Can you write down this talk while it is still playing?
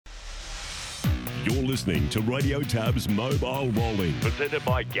You're listening to Radio Tab's Mobile Rolling, presented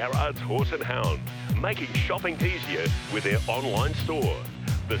by Garrard's Horse and Hound, making shopping easier with their online store.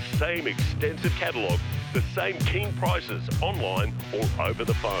 The same extensive catalogue, the same keen prices online or over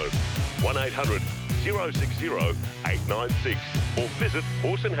the phone. 1800 060 896 or visit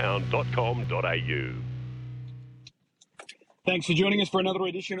horseandhound.com.au. Thanks for joining us for another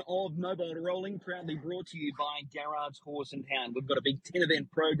edition of Mobile Rolling, proudly brought to you by Garrard's Horse and Hound. We've got a big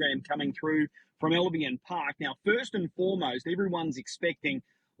 10-event program coming through from Albion Park. Now, first and foremost, everyone's expecting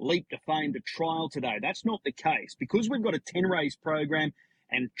Leap to Fame to trial today. That's not the case. Because we've got a 10-race program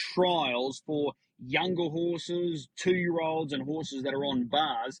and trials for younger horses, 2-year-olds and horses that are on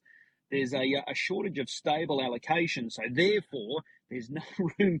bars, there's a shortage of stable allocation. So, therefore, there's no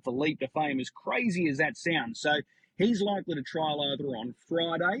room for Leap to Fame, as crazy as that sounds. So, he's likely to trial either on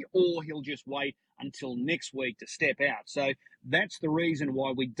Friday or he'll just wait until next week to step out. So that's the reason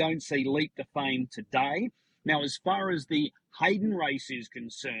why we don't see Leap to Fame today. Now, as far as the Hayden race is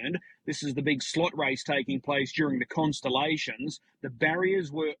concerned, this is the big slot race taking place during the Constellations. The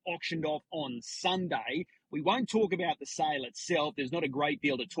barriers were auctioned off on Sunday. We won't talk about the sale itself. There's not a great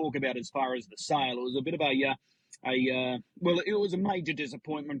deal to talk about as far as the sale. It was a bit of it was a major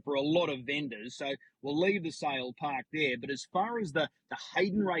disappointment for a lot of vendors, so we'll leave the sale park there. But as far as the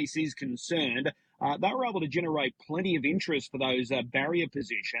Hayden race is concerned, they were able to generate plenty of interest for those barrier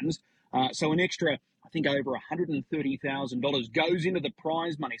positions. So an extra, I think, over $130,000 goes into the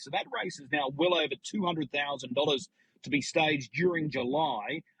prize money. So that race is now well over $200,000 to be staged during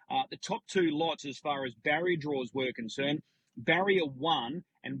July. The top two lots, as far as barrier draws were concerned, Barrier 1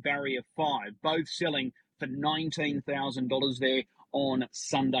 and Barrier 5, both selling for $19,000 there on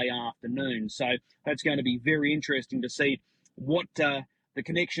Sunday afternoon. So that's going to be very interesting to see what the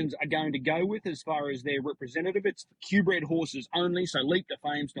connections are going to go with as far as their representative. It's for Q-bred horses only, so Leap to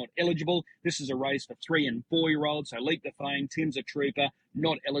Fame's not eligible. This is a race for 3- and 4-year-olds, so Leap to Fame, Tim's a Trooper,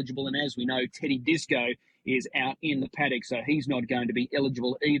 not eligible. And as we know, Teddy Disco is out in the paddock, so he's not going to be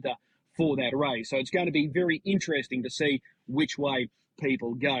eligible either for that race. So it's going to be very interesting to see which way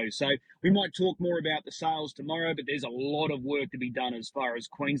people go. So we might talk more about the sales tomorrow, but there's a lot of work to be done as far as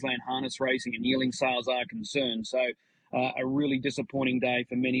Queensland harness racing and yearling sales are concerned. So a really disappointing day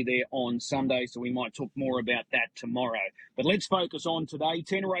for many there on Sunday, so we might talk more about that tomorrow. But let's focus on today.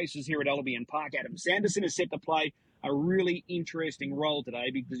 10 races here at Albion Park. Adam Sanderson is set to play a really interesting role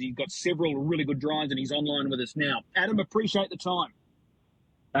today because he's got several really good drives and he's online with us now. Adam, appreciate the time.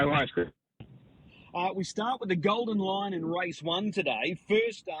 No worries, Chris. We start with the Golden Lion in race 1 today.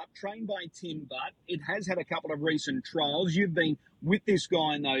 First up, trained by Tim Butt. It has had a couple of recent trials. You've been with this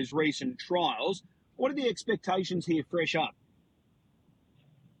guy in those recent trials. What are the expectations here fresh up?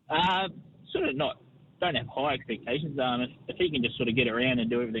 Sort of don't have high expectations. If he can just sort of get around and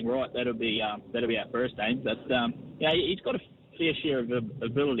do everything right, that'll be our first aim. But he's got a fair share of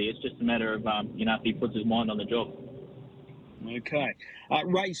ability. It's just a matter of if he puts his mind on the job. Okay.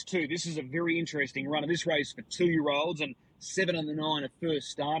 Race 2. This is a very interesting runner. This race for 2-year-olds, and 7 of the 9 are first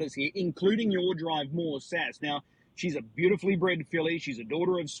starters here, including your drive, More Sass. Now, she's a beautifully bred filly. She's a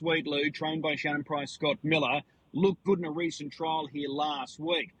daughter of Sweet Lou, trained by Shannon Price Scott Miller. Looked good in a recent trial here last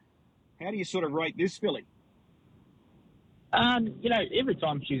week. How do you sort of rate this filly? Every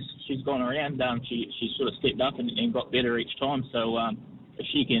time she's gone around, she's sort of stepped up and got better each time. So if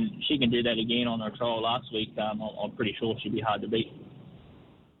she can do that again on her trial last week, I'm pretty sure she'll be hard to beat.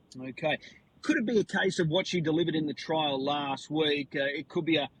 Okay. Could it be a case of what she delivered in the trial last week? It could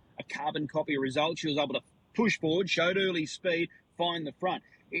be a carbon copy result. She was able to push forward, showed early speed, find the front.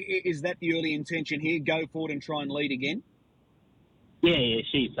 Is that the early intention here? Go forward and try and lead again? Yeah,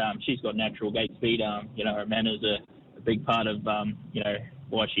 she's got natural gate speed. Her manners are a big part of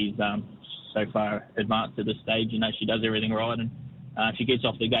why she's so far advanced to this stage. She does everything right and she gets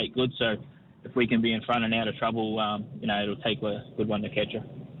off the gate good. So if we can be in front and out of trouble, it'll take a good one to catch her.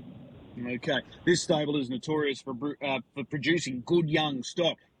 Okay. This stable is notorious for producing good young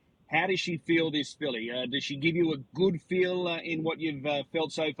stock. How does she feel, this filly? Does she give you a good feel in what you've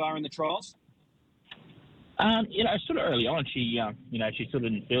felt so far in the trials? Sort of early on, she sort of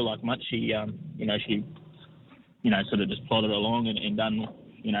didn't feel like much. She sort of just plodded along and done,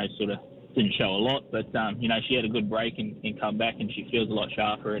 sort of didn't show a lot. But, she had a good break and come back and she feels a lot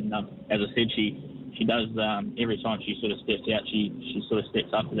sharper. And as I said, she does, every time she sort of steps out, she sort of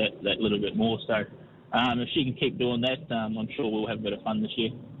steps up to that little bit more. So if she can keep doing that, I'm sure we'll have a bit of fun this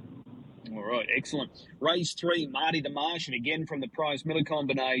year. All right, excellent. Race 3, Marty the Martian, again from the Price Miller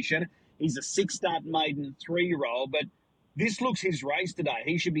combination. He's a 6-start maiden 3-year-old, but this looks his race today.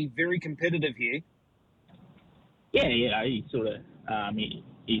 He should be very competitive here. Yeah, he sort of,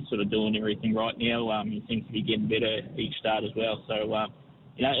 he's sort of doing everything right now. He seems to be getting better each start as well. So,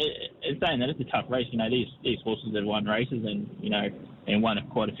 it's saying that it's a tough race. These horses have won races and won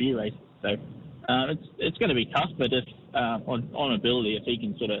quite a few races. So it's going to be tough, but if on ability, if he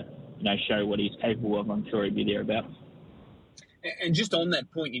can sort of show what he's capable of, I'm sure he'd be thereabouts. And just on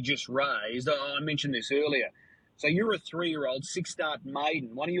that point you just raised, I mentioned this earlier. So you're a 3-year-old, 6-start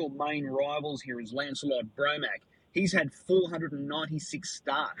maiden. One of your main rivals here is Lancelot Bromack. He's had 496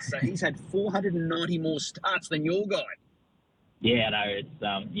 starts. So he's had 490 more starts than your guy. Yeah, no,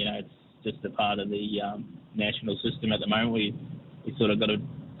 it's just a part of the national system at the moment. We sort of got to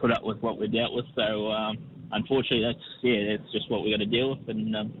put up with what we're dealt with. So unfortunately, that's just what we got to deal with.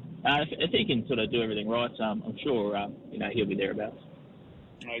 And if he can sort of do everything right, I'm sure he'll be thereabouts.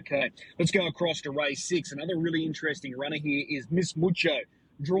 Okay, let's go across to race 6. Another really interesting runner here is Miss Mucho.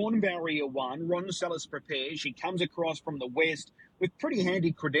 Drawn barrier 1, Ron Salas prepares. She comes across from the west with pretty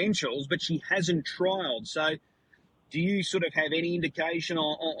handy credentials, but she hasn't trialled. So do you sort of have any indication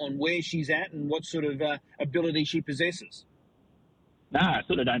on where she's at and what sort of ability she possesses? No, I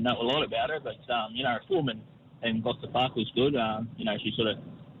sort of don't know a lot about her, but, her form in Gloucester Park was good. She sort of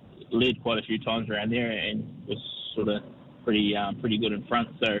led quite a few times around there and was sort of pretty good in front.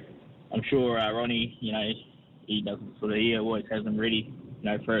 So I'm sure Ronnie, he doesn't he always has them ready,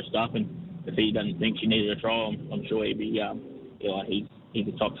 first up. And if he doesn't think she needed a trial, I'm sure he'd be, he's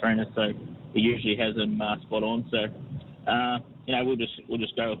a top trainer, so he usually has them spot on. So, we'll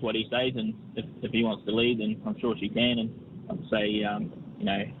just go with what he says, and if he wants to lead, then I'm sure she can. And I'd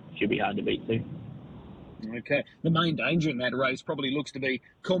say, she'll be hard to beat too. Okay. The main danger in that race probably looks to be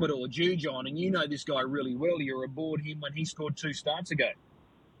Commodore Jujon, and you know this guy really well. You were aboard him when he scored 2 starts ago.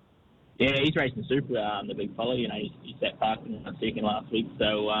 Yeah, he's racing super, the big fella. He sat parked in second last week.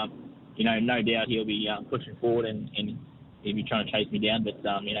 So, no doubt he'll be pushing forward and he'll be trying to chase me down. But,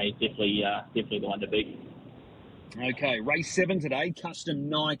 he's definitely the one to beat. Okay, race 7 today, Custom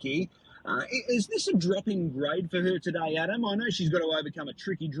Nike. Is this a dropping grade for her today, Adam? I know she's got to overcome a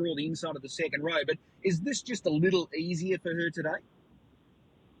tricky draw the inside of the second row, but is this just a little easier for her today?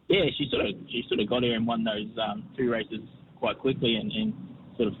 Yeah, she sort of got here and won those 2 races quite quickly and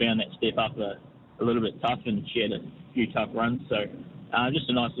sort of found that step up a little bit tough, and she had a few tough runs. So just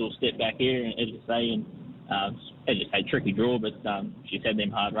a nice little step back here, as you say, and as you say, tricky draw, but she's had them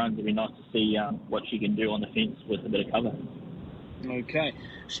hard runs. It'd be nice to see what she can do on the fence with a bit of cover. Okay.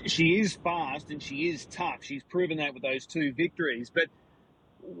 She is fast and she is tough. She's proven that with those 2 victories. But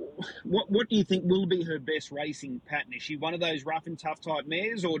what do you think will be her best racing pattern? Is she one of those rough and tough type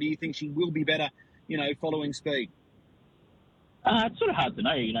mares, or do you think she will be better, following speed? It's sort of hard to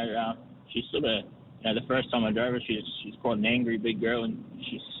know. She's sort of, the first time I drove her, she's quite an angry big girl, and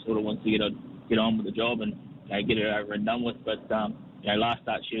she sort of wants to get on with the job and get it over and done with. But last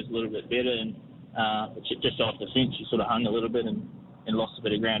start she was a little bit better, and but just off the fence she sort of hung a little bit and lost a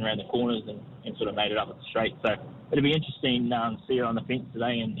bit of ground around the corners and sort of made it up at the straight. So it'll be interesting to see her on the fence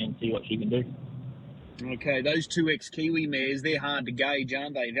today and see what she can do. Okay, those 2 ex-Kiwi mares, they're hard to gauge,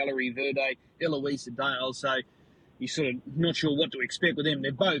 aren't they? Valerie Verde, Eloisa Dale. So you're sort of not sure what to expect with them.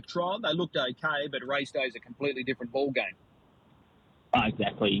 They're both trialled. They looked okay, but race day is a completely different ball game. Oh,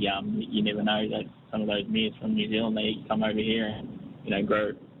 exactly. You never know that some of those mares from New Zealand, they come over here and,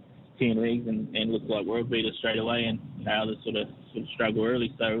 grow 10 legs and look like world beaters straight away, and others sort of struggle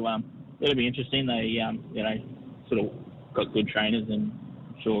early. So it'll be interesting. They sort of got good trainers, and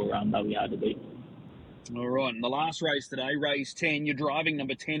I'm sure they'll be hard to beat. All right, and the last race today, race 10, you're driving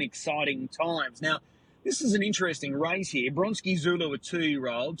number 10, Exciting Times. Now, this is an interesting race here. Bronski Zulu, a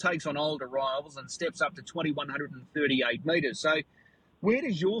 2-year-old, takes on older rivals and steps up to 2,138 metres. So where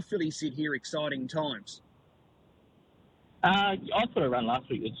does your filly sit here, Exciting Times? I sort of run last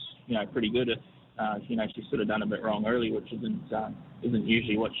week was pretty good. She's sort of done a bit wrong early, which isn't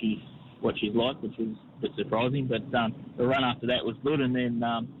usually what she's like, which was a bit surprising. But the run after that was good, and then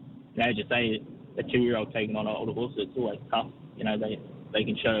as you say, a 2-year-old taking on an older horse, it's always tough. They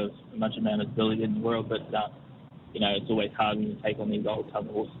can show as much amount of ability in the world, but it's always hard when you take on these old tough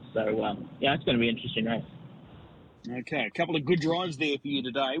horses. So it's going to be an interesting race. Okay, a couple of good drives there for you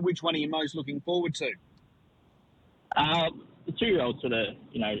today. Which one are you most looking forward to? The 2-year-old sort of,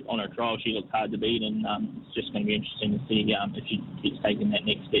 on her trial, she looks hard to beat, and it's just going to be interesting to see if she keeps taking that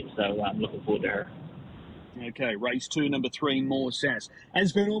next step. So I'm looking forward to her. Okay, race 2, number 3, More Sass.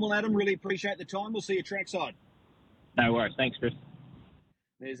 As per normal, Adam, really appreciate the time. We'll see you trackside. No worries. Thanks, Chris.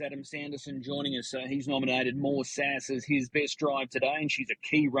 There's Adam Sanderson joining us. He's nominated More Sass as his best drive today, and she's a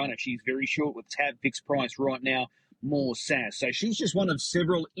key runner. She's very short with tab fixed price right now, More Sass. So she's just one of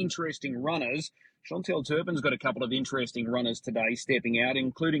several interesting runners Chantel Turpin's got a couple of interesting runners today stepping out,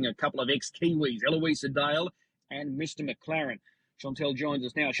 including a couple of ex-Kiwis, Eloisa Dale and Mr. McLaren. Chantel joins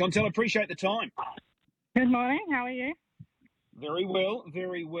us now. Chantel, appreciate the time. Good morning. How are you? Very well,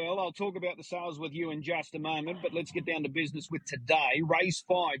 very well. I'll talk about the sales with you in just a moment, but let's get down to business with today. Race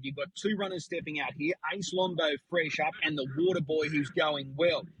 5, you've got 2 runners stepping out here, Ace Lombo fresh up and the Water Boy who's going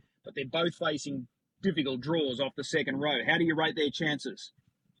well, but they're both facing difficult draws off the second row. How do you rate their chances?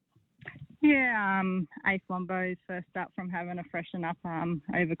 Yeah, Ace Lombo's first up from having a freshen up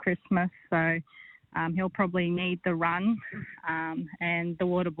over Christmas, so he'll probably need the run, and the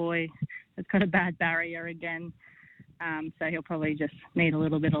Water Boy has got a bad barrier again. So he'll probably just need a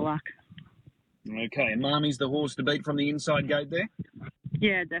little bit of luck. Okay, and Marmy's the horse to beat from the inside gate there?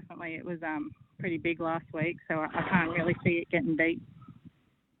 Yeah, definitely. It was pretty big last week, so I can't really see it getting beat.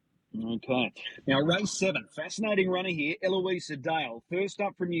 Okay. Now, race 7, fascinating runner here, Eloisa Dale. First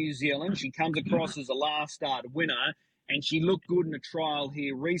up from New Zealand. She comes across as a last start winner, and she looked good in a trial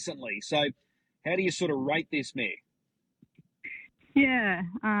here recently. So how do you sort of rate this mare? Yeah,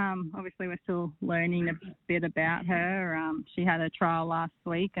 obviously we're still learning a bit about her. She had a trial last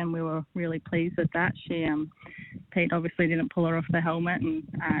week and we were really pleased with that. Pete obviously didn't pull her off the helmet and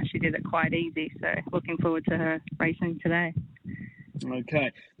she did it quite easy. So looking forward to her racing today.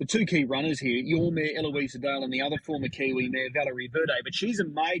 Okay. The 2 key runners here, your mare Eloisa Dale and the other former Kiwi mare Valerie Verde. But she's a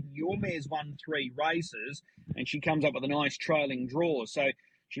maiden. Your mare's won 3 races and she comes up with a nice trailing draw. So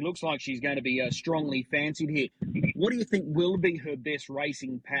she looks like she's going to be strongly fancied here. What do you think will be her best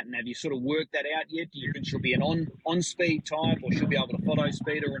racing pattern? Have you sort of worked that out yet? Do you think she'll be an on-speed type or she'll be able to follow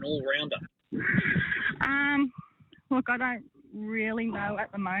speed or an all-rounder? Look, I don't really know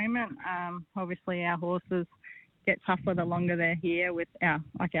at the moment. Obviously, our horses get tougher the longer they're here with our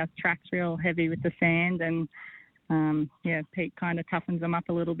track's real heavy with the sand and, Pete kind of toughens them up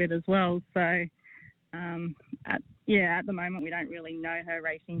a little bit as well. So, at the moment, we don't really know her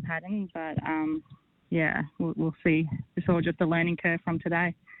racing pattern, but we'll see. It's all just a learning curve from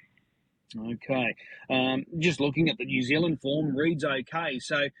today. Okay. Just looking at the New Zealand form, reads okay.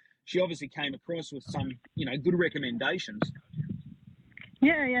 So she obviously came across with some, good recommendations.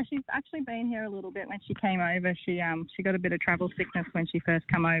 Yeah, she's actually been here a little bit when she came over. She got a bit of travel sickness when she first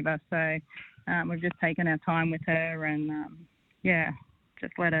came over, so we've just taken our time with her and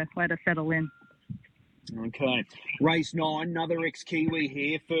just let her settle in. Okay. Race 9, another ex-Kiwi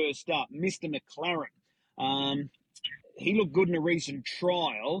here. First up, Mr. McLaren. He looked good in a recent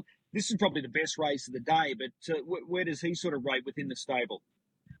trial. This is probably the best race of the day, but where does he sort of rate within the stable?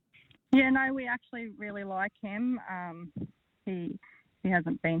 Yeah, no, we actually really like him. He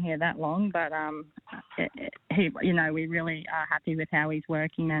hasn't been here that long, but we really are happy with how he's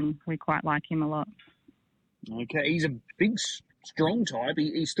working and we quite like him a lot. Okay, he's a big, strong type.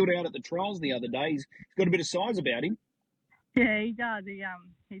 He stood out at the trials the other day. He's got a bit of size about him. Yeah, he does.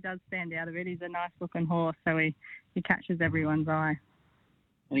 He does stand out a bit. He's a nice-looking horse, so he catches everyone's eye.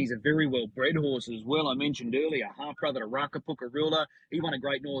 And he's a very well-bred horse as well. I mentioned earlier, half-brother to Rakapukarula. He won a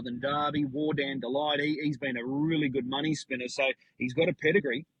Great Northern Derby, Wardan Delight. He's been a really good money spinner, so he's got a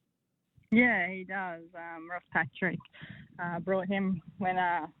pedigree. Yeah, he does. Ross Patrick brought him when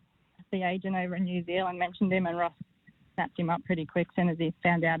the agent over in New Zealand mentioned him, and Ross snapped him up pretty quick as soon as he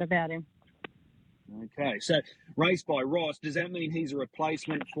found out about him. Okay, so raced by Ross, does that mean he's a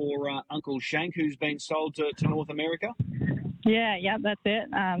replacement for Uncle Shank, who's been sold to North America? Yeah, that's it.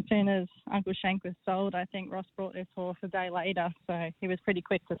 As soon as Uncle Shank was sold, I think Ross brought this horse a day later, so he was pretty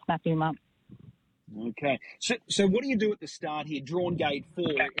quick to snap him up. Okay, so what do you do at the start here? Drawn gate 4,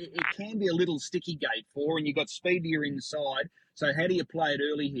 it can be a little sticky gate 4, and you've got speed to your inside, so how do you play it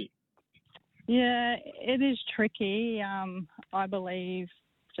early here? Yeah, it is tricky. I believe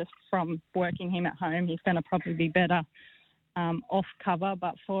just from working him at home, he's going to probably be better off cover,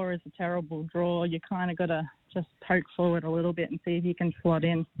 but 4 is a terrible draw. You kind of got to just poke forward a little bit and see if you can slot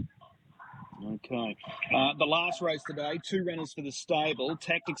in. Okay. The last race today, 2 runners for the stable.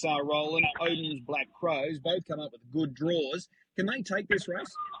 Tactics Are Rolling, Odin's Black Crows, both come up with good draws. Can they take this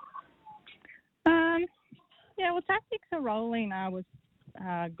race? Tactics Are Rolling was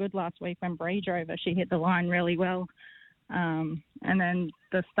good last week when Bree drove her. She hit the line really well. And then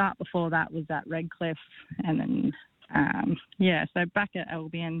the start before that was at Redcliffe. And then, so back at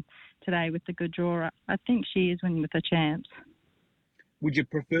Albion today with the good draw, I think she is winning with a chance. Would you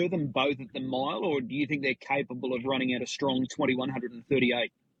prefer them both at the mile, or do you think they're capable of running out a strong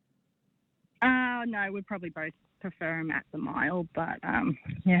 2138? No, we'd probably both prefer them at the mile. But,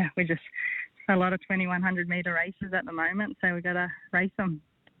 we're just a lot of 2100-metre races at the moment, so we've got to race them.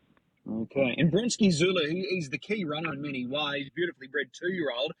 Okay. And Brensky Zulu, he's the key runner in many ways, beautifully bred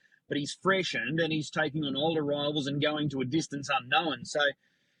 2-year-old. but he's freshened and he's taking on older rivals and going to a distance unknown. So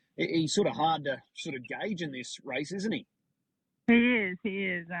he's sort of hard to sort of gauge in this race, isn't he? He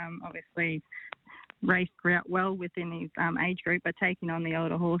is. Obviously raced out well within his age group, but taking on the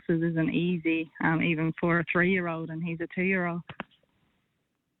older horses isn't easy, even for a 3-year-old, and he's a 2-year-old.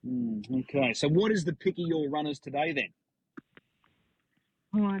 Okay, so what is the pick of your runners today then?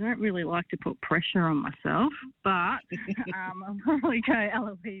 Well, I don't really like to put pressure on myself, but I'll probably go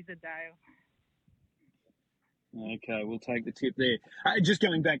Eloise Dale. Okay, we'll take the tip there. Just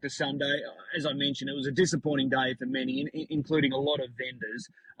going back to Sunday, as I mentioned, it was a disappointing day for many, including a lot of vendors.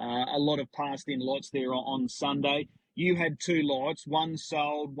 A lot of passed-in lots there on Sunday. You had 2 lots, one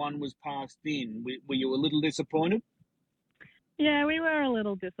sold, one was passed in. Were you a little disappointed? Yeah, we were a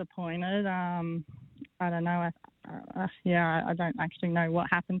little disappointed. I don't know. I don't actually know what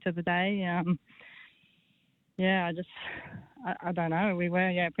happened to the day. I don't know. We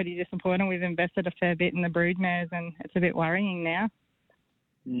were, pretty disappointed. We've invested a fair bit in the broodmares, and it's a bit worrying now.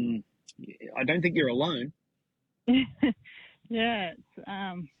 I don't think you're alone. I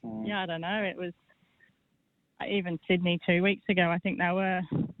don't know. It was even Sydney 2 weeks ago. I think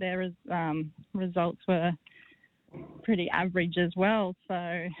their results were pretty average as well.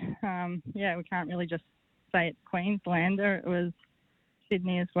 So, we can't really just say it's Queenslander. It was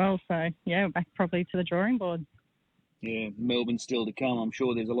Sydney as well. So, we're back probably to the drawing board. Yeah, Melbourne still to come. I'm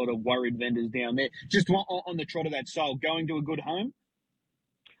sure there's a lot of worried vendors down there. Just on the trot of that soul, going to a good home?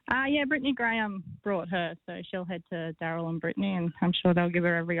 Brittany Graham brought her, so she'll head to Darryl and Brittany, and I'm sure they'll give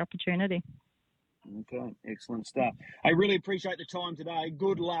her every opportunity. Okay, excellent stuff. I really appreciate the time today.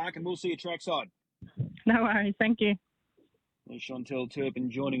 Good luck, and we'll see you trackside. No worries, thank you. There's Chantel Turpin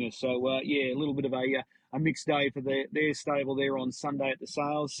joining us. So, a little bit of a mixed day for their stable there on Sunday at the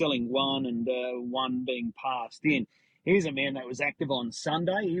sales, selling one and one being passed in. Here's a man that was active on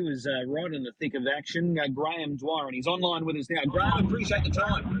Sunday. He was right in the thick of action, Graham Dwyer, and he's online with us now. Graham, appreciate the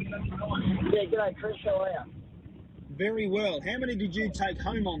time. Yeah, g'day, Chris. How are you? Very well. How many did you take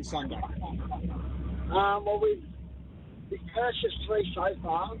home on Sunday? We've purchased 3 so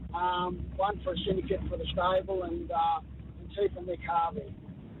far. One for a syndicate for the stable and 2 for Nick Harvey.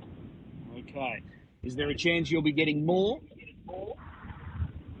 Okay. Is there a chance you'll be getting more?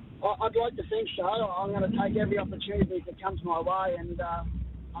 I'd like to think so. I'm going to take every opportunity that comes my way, and if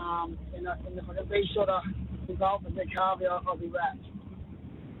I can be sort of involved with Nick Harvey, I'll be wrapped.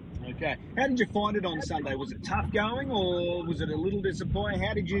 Okay. How did you find it on Sunday? Was it tough going, or was it a little disappointing?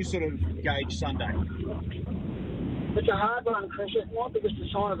 How did you sort of gauge Sunday? It's a hard one, Chris. It might be just a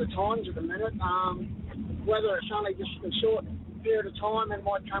sign of the times at the minute. Whether it's only just a short period of time and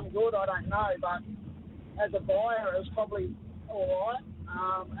might come good, I don't know. But as a buyer, it was probably all right.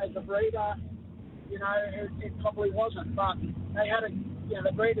 As a breeder, it probably wasn't. But they had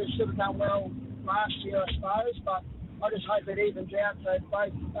the breeders should have done well last year, I suppose. But I just hope it evens out so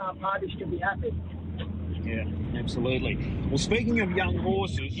both parties can be happy. Yeah, absolutely. Well, speaking of young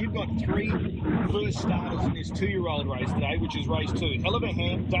horses, you've got 3 first starters in this 2-year-old race today, which is race 2. Hell of a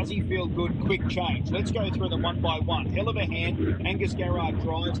Hand, Does He Feel Good, Quick Change. Let's go through them one by one. Hell of a Hand, Angus Garrard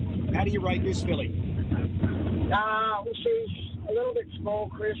drives. How do you rate this filly? She's a little bit small,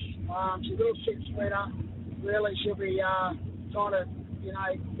 Chris. She's a little 6-splitter. Really, she'll be trying to,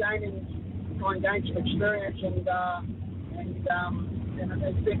 gain some experience and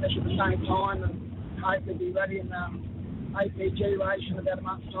fitness at the same time, and hopefully be ready in the APG race in about a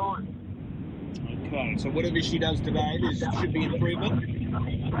month's time. Okay, so whatever she does today, there should be improvement?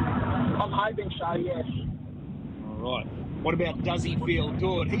 I'm hoping so, yes. All right. What about Does He Feel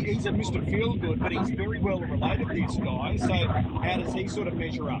Good? He's a Mr. Feel Good, but he's very well related, this guy. So how does he sort of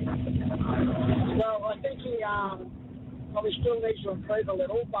measure up? Well, I think he probably still needs to improve a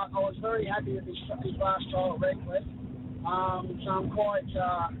little, but I was very happy with his last trial at Redcliffe. So I'm quite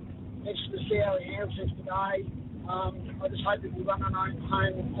interested to see how he handles today. I just hope that we run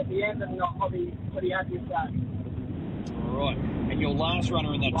home at the end, and I'll be pretty happy with that. All right. And your last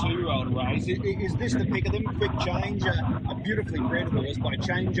runner in that 2-year-old race, is this the pick of them? Quick Change, a beautifully bred horse by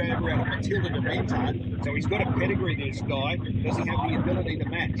changeover out of Matilda de Venta. So he's got a pedigree, this guy. Does he have the ability to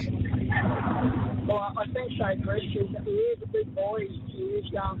match? Well, I think so, Chris. He is a big boy. He is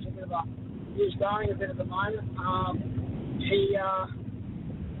going a bit at the moment. He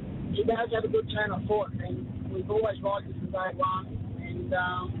does have a good turn of foot, and we've always liked it from day one. And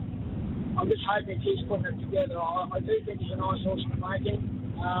I'm just hoping he keeps putting it together. I do think he's a nice horse to make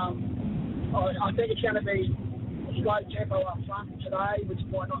him. I think it's going to be a slow tempo up front today, which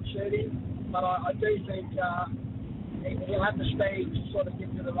might not suit him. But I do think he'll have the speed to sort of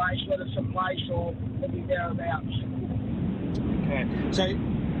get to the race, whether it's a place or maybe thereabouts. Okay. So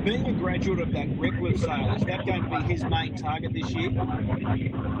Being a graduate of that Redcliffe sale, is that going to be his main target this year? No,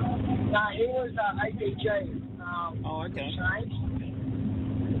 he was APG. Oh, okay. Changed.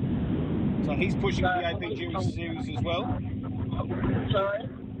 So he's pushing to the APG series as well? Sorry?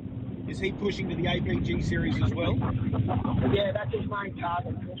 Is he pushing to the APG series as well? Yeah, that's his main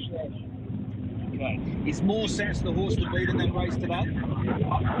target, Chris, yes. Okay. Is More Sass the horse to beat in that race today?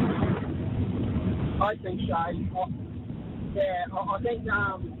 I think so. I think,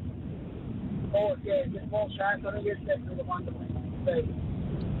 More Sass, I think it's definitely the one to beat.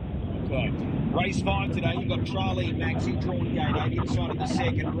 Okay. Race 5 today, you've got Charlie Maxi drawn gate 8 inside of the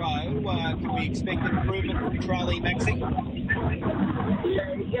second row. Can we expect improvement from Charlie Maxi?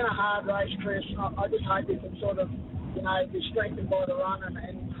 Yeah, he's in a hard race, Chris. I just hope he can sort of, be strengthened by the run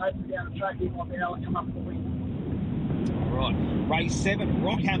and hopefully down the track he might be able to come up with the win. All right. Race 7,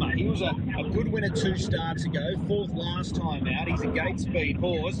 Rockhammer. He was a good winner 2 starts ago, 4th last time out. He's a gate speed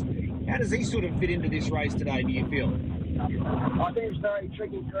horse. How does he sort of fit into this race today, do you feel? I think it's very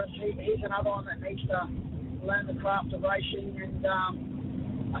tricky, Chris. He's another one that needs to learn the craft of racing, and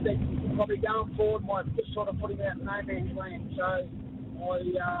I think probably going forward might just sort of put him out in no man's land. So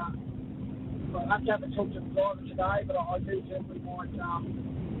I'll have to have a talk to the driver today, but I do think we might go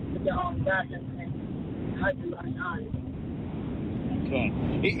on back and hopefully run home. Okay.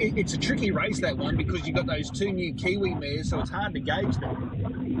 It's a tricky race, that one, because you've got those 2 new Kiwi mares, so it's hard to gauge them.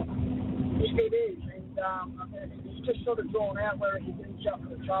 It is, and it's just sort of drawn out where he didn't jump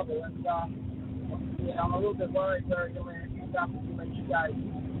for the trouble, and I'm a little bit worried where he'll end up if he lets you go.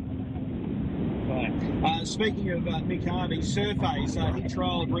 Okay. Speaking of Mick Harvey, Surface, he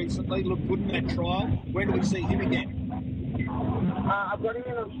trialled recently, looked good in that trial. When do we see him again? I've got him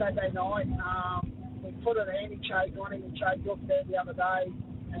in on Saturday night. We put an anti-choke on him. He choked up there the other day,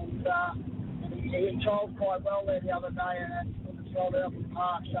 and he trialled quite well there the other day, and when it's rolled out in the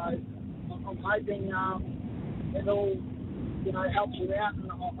park. So I'm hoping it all, helps him out,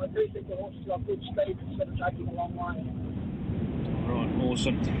 and I do think the horse has got good speed instead of taking a long way. Right,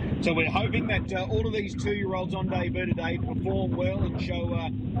 awesome. So we're hoping that all of these 2-year-olds on debut today perform well and show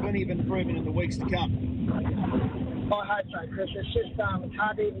plenty of improvement in the weeks to come. I hope so, Chris. It's just it's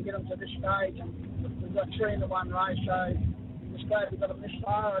hard to even get them to this stage, and we've got 3 in the one race, so I'm just glad we've got them this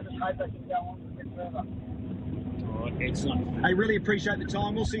far. I just hope they can go on a bit further. All right, excellent. Hey, really appreciate the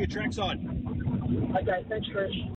time. We'll see you trackside. Okay, thanks, Chris.